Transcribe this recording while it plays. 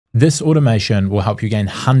This automation will help you gain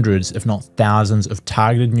hundreds, if not thousands, of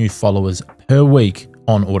targeted new followers per week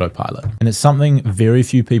on Autopilot. And it's something very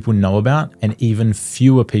few people know about and even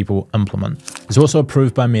fewer people implement. It's also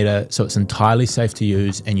approved by Meta, so it's entirely safe to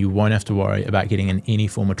use and you won't have to worry about getting in any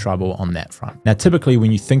form of trouble on that front. Now, typically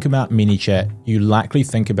when you think about Manychat, you likely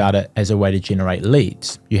think about it as a way to generate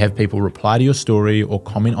leads. You have people reply to your story or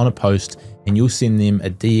comment on a post and you'll send them a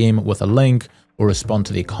DM with a link or respond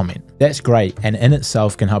to their comment. That's great and in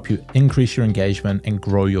itself can help you increase your engagement and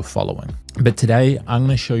grow your following. But today I'm going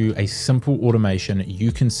to show you a simple automation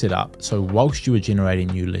you can set up so whilst you are generating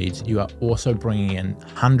new leads, you are also bringing in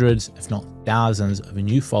hundreds, if not thousands of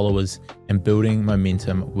new followers and building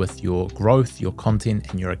momentum with your growth, your content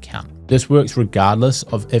and your account. This works regardless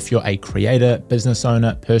of if you're a creator, business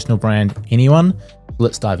owner, personal brand, anyone.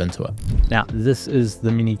 Let's dive into it. Now, this is the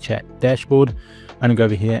Manychat dashboard. I'm gonna go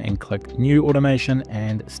over here and click new automation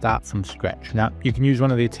and start from scratch. Now you can use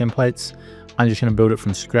one of their templates. I'm just gonna build it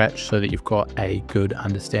from scratch so that you've got a good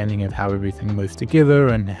understanding of how everything moves together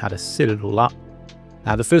and how to set it all up.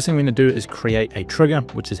 Now the first thing we're gonna do is create a trigger,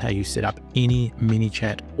 which is how you set up any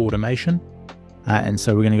Manychat automation. And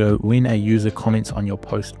so we're gonna go when a user comments on your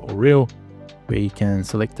post or reel, we can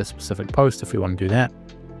select a specific post if we wanna do that,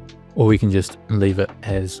 or we can just leave it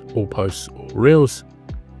as all posts or reels.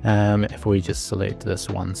 If we just select this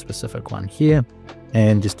one specific one here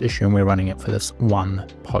and just assume we're running it for this one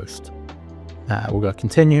post. We'll go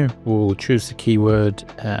continue, we'll choose the keyword,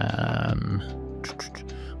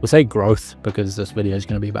 we'll say growth because this video is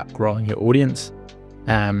going to be about growing your audience.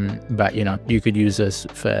 But you know, you could use this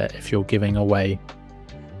for if you're giving away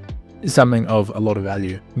something of a lot of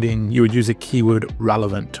value, then you would use a keyword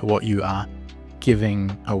relevant to what you are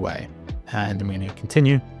giving away. And I'm going to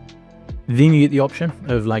continue. Then you get the option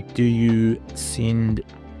of like, do you send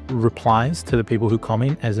replies to the people who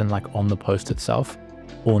comment as in like on the post itself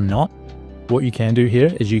or not? What you can do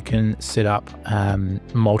here is you can set up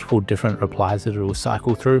multiple different replies that it will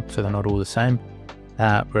cycle through so they're not all the same.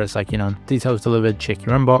 Where it's like, you know, details delivered, check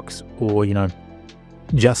your inbox, or, you know,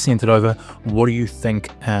 just sent it over. What do you think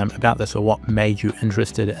about this, or what made you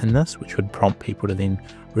interested in this, which would prompt people to then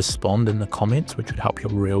respond in the comments, which would help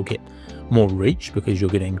your reel get more reach because you're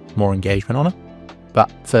getting more engagement on it. But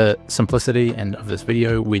for simplicity and of this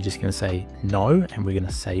video, we're just going to say no, and we're going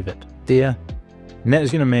to save it there. And that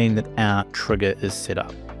is going to mean that our trigger is set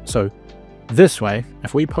up. So this way,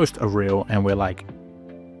 if we post a reel and we're like,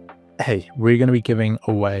 hey, we're going to be giving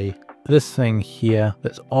away this thing here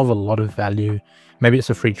that's of a lot of value. Maybe it's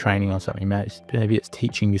a free training or something. Maybe it's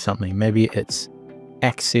teaching you something. Maybe it's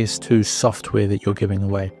access to software that you're giving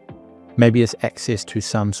away. Maybe it's access to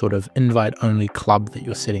some sort of invite-only club that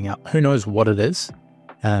you're setting up. Who knows what it is?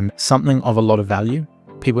 Something of a lot of value.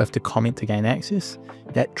 People have to comment to gain access.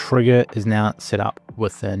 That trigger is now set up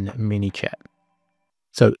within Manychat.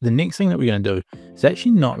 So the next thing that we're going to do is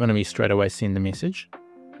actually not going to be straight away send the message.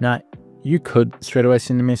 Now, you could straight away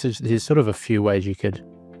send a message. There's sort of a few ways you could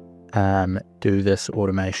do this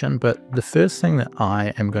automation, but the first thing that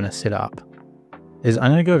I am going to set up is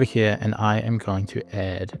I'm going to go over here and I am going to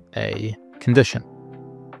add a condition.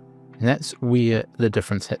 And that's where the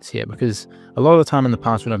difference hits here, because a lot of the time in the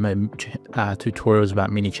past when I've made tutorials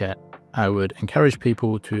about Manychat, I would encourage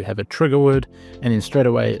people to have a trigger word and then straight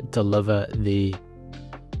away deliver the,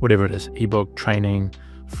 whatever it is, ebook, training,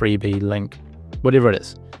 freebie, link, whatever it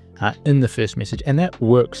is, in the first message. And that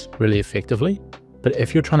works really effectively. But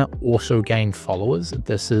if you're trying to also gain followers,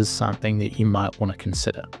 this is something that you might want to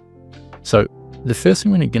consider. So the first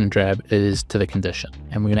thing we're going to grab is to the condition,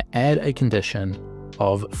 and we're going to add a condition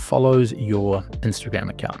of follows your Instagram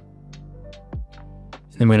account.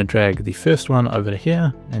 Then we're going to drag the first one over to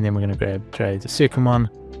here, and then we're going to drag the second one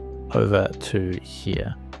over to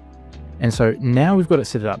here. And so now we've got it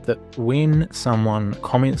set up that when someone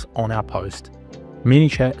comments on our post,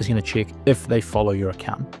 Manychat is going to check if they follow your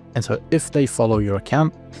account. And so if they follow your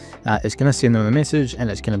account, it's going to send them a message and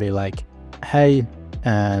it's going to be like, hey,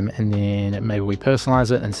 and then maybe we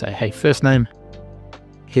personalize it and say, hey, first name,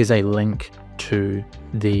 here's a link to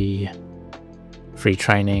the free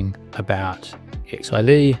training about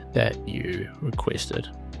XYZ that you requested.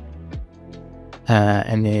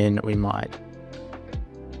 And then we might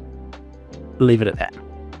leave it at that.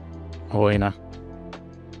 Or, you know,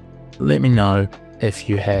 let me know if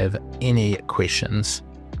you have any questions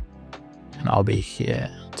and I'll be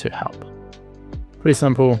here to help. Pretty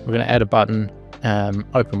simple. We're going to add a button,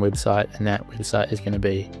 open website, and that website is going to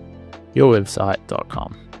be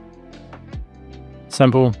yourwebsite.com.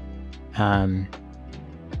 Simple.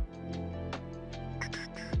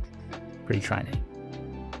 Free training.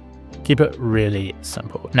 Keep it really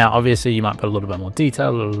simple. Now, obviously you might put a little bit more detail,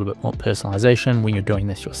 a little bit more personalization when you're doing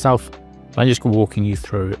this yourself. I'm just walking you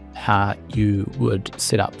through how you would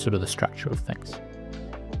set up sort of the structure of things.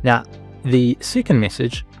 Now, the second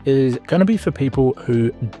message is going to be for people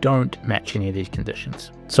who don't match any of these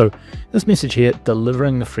conditions. So this message here,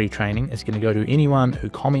 delivering the free training, is going to go to anyone who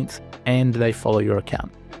comments and they follow your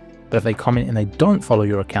account. But if they comment and they don't follow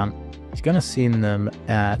your account, it's going to send them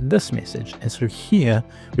this message. And so here,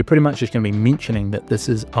 we're pretty much just going to be mentioning that this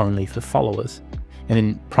is only for followers, and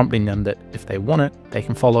then prompting them that if they want it, they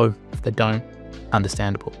can follow. If they don't,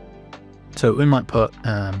 understandable. So we might put,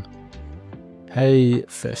 hey,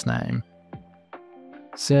 first name.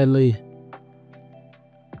 Sadly,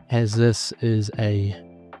 as this is a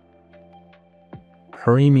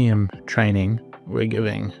premium training we're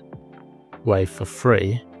giving away for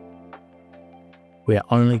free, we're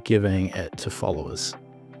only giving it to followers.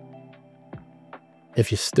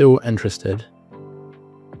 If you're still interested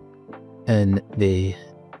in the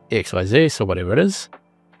XYZ, so whatever it is,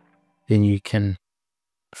 then you can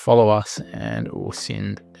follow us and we'll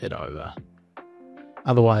send it over.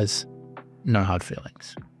 Otherwise, no hard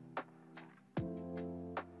feelings.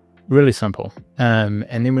 Really simple. And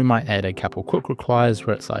then we might add a couple quick replies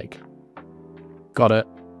where it's like, got it,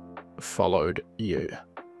 followed you.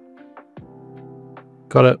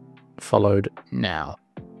 Got it, followed now.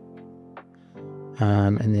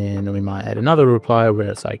 And then we might add another reply where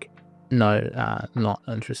it's like, no, not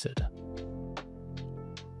interested.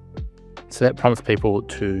 So that prompts people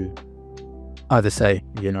to either say,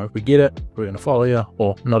 you know, we get it, we're going to follow you,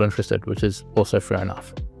 or not interested, which is also fair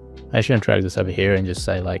enough. I actually going to drag this over here and just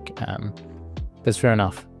say like, that's fair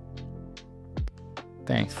enough.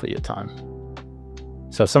 Thanks for your time.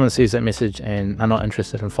 So if someone sees that message and are not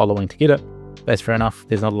interested in following to get it, that's fair enough.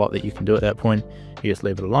 There's not a lot that you can do at that point. You just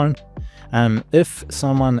leave it alone. If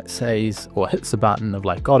someone says or hits the button of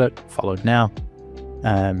like, got it, followed now,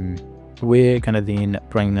 we're going to then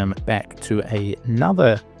bring them back to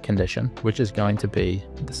another condition, which is going to be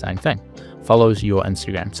the same thing. Follows your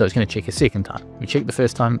Instagram. So it's going to check a second time. We check the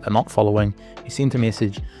first time, they're not following. You send a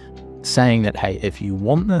message saying that, hey, if you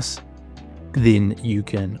want this, then you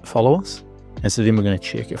can follow us. And so then we're going to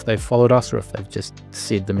check if they've followed us or if they've just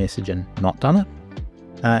said the message and not done it.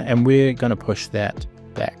 And we're going to push that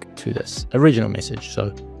back to this original message.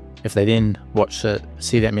 So if they then watch it,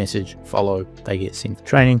 see that message, follow, they get sent the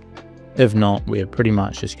training. If not, we're pretty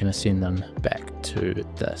much just going to send them back to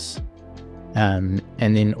this. And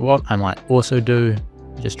then what I might also do,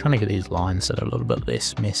 just trying to get these lines that are a little bit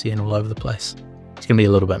less messy and all over the place. It's going to be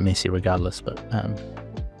a little bit messy regardless, but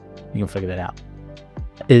you can figure that out.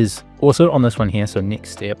 Is also on this one here, so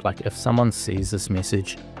next step, like if someone sees this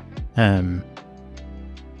message and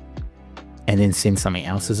then sends something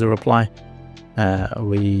else as a reply,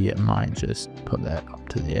 we might just put that up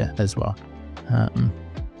to there as well.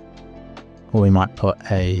 Or we might put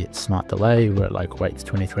a smart delay where it like waits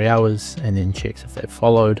 23 hours and then checks if they've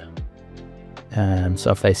followed.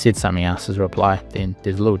 So if they said something else as a reply, then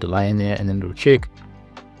there's a little delay in there and then it'll check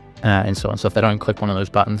and so on. So if they don't click one of those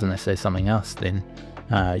buttons and they say something else, then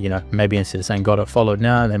you know, maybe instead of saying got it, followed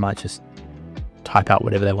now, they might just type out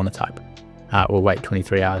whatever they want to type, or wait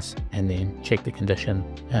 23 hours and then check the condition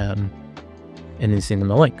and then send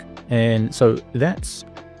them a link. And so that's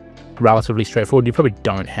relatively straightforward. You probably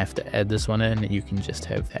don't have to add this one in, you can just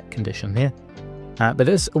have that condition there. But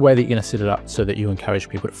there's a way that you're going to set it up so that you encourage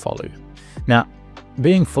people to follow you. Now,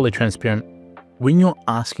 being fully transparent, when you're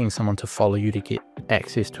asking someone to follow you to get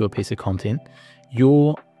access to a piece of content,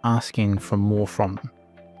 you're asking for more from them.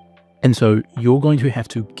 And so you're going to have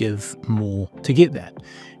to give more to get that.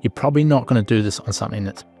 You're probably not going to do this on something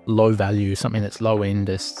that's low value, something that's low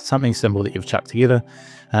end, something simple that you've chucked together.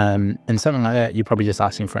 And something like that, you're probably just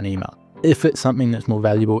asking for an email. If it's something that's more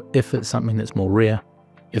valuable, if it's something that's more rare,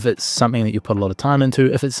 if it's something that you put a lot of time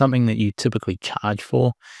into, if it's something that you typically charge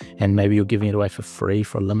for, and maybe you're giving it away for free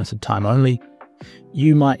for a limited time only,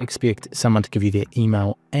 you might expect someone to give you their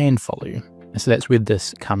email and follow you. And so that's where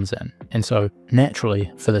this comes in. And so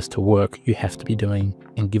naturally, for this to work, you have to be doing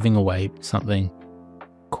and giving away something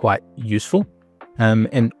quite useful.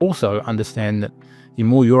 And also understand that the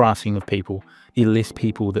more you're asking of people, the less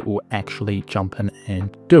people that will actually jump in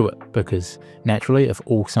and do it. Because naturally, if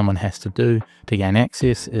all someone has to do to gain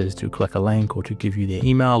access is to click a link or to give you their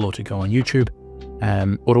email or to go on YouTube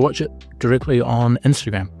or to watch it directly on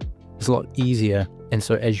Instagram, it's a lot easier. And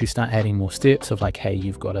so as you start adding more steps of like, hey,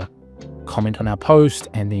 you've got to comment on our post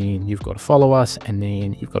and then you've got to follow us and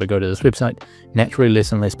then you've got to go to this website, naturally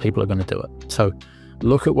less and less people are going to do it. So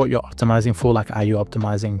look at what you're optimizing for. Like, are you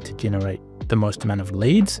optimizing to generate the most amount of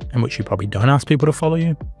leads, in which you probably don't ask people to follow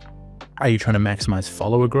you? Are you trying to maximize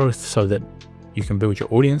follower growth so that you can build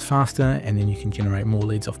your audience faster and then you can generate more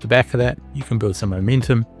leads off the back of that? You can build some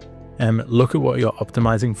momentum. Look at what you're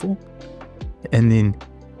optimizing for and then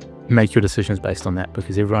make your decisions based on that,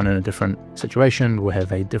 because everyone in a different situation will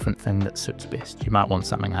have a different thing that suits best. You might want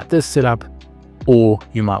something like this set up, or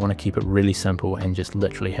you might want to keep it really simple and just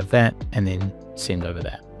literally have that and then send over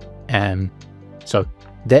that. So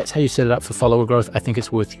that's how you set it up for follower growth. I think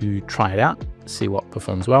it's worth you try it out, see what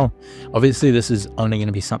performs well. Obviously, this is only going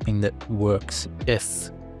to be something that works if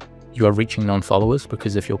you are reaching non-followers,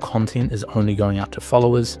 because if your content is only going out to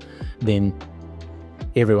followers, then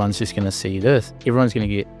everyone's just going to see this. Everyone's going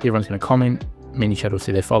to comment, Manychat will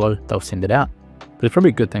see they follow, they'll send it out. But it's probably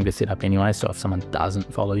a good thing to set up anyway, so if someone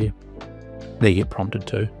doesn't follow you, they get prompted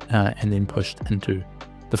to and then pushed into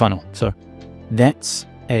the funnel. So that's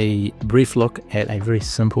a brief look at a very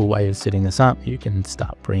simple way of setting this up. You can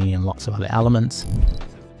start bringing in lots of other elements.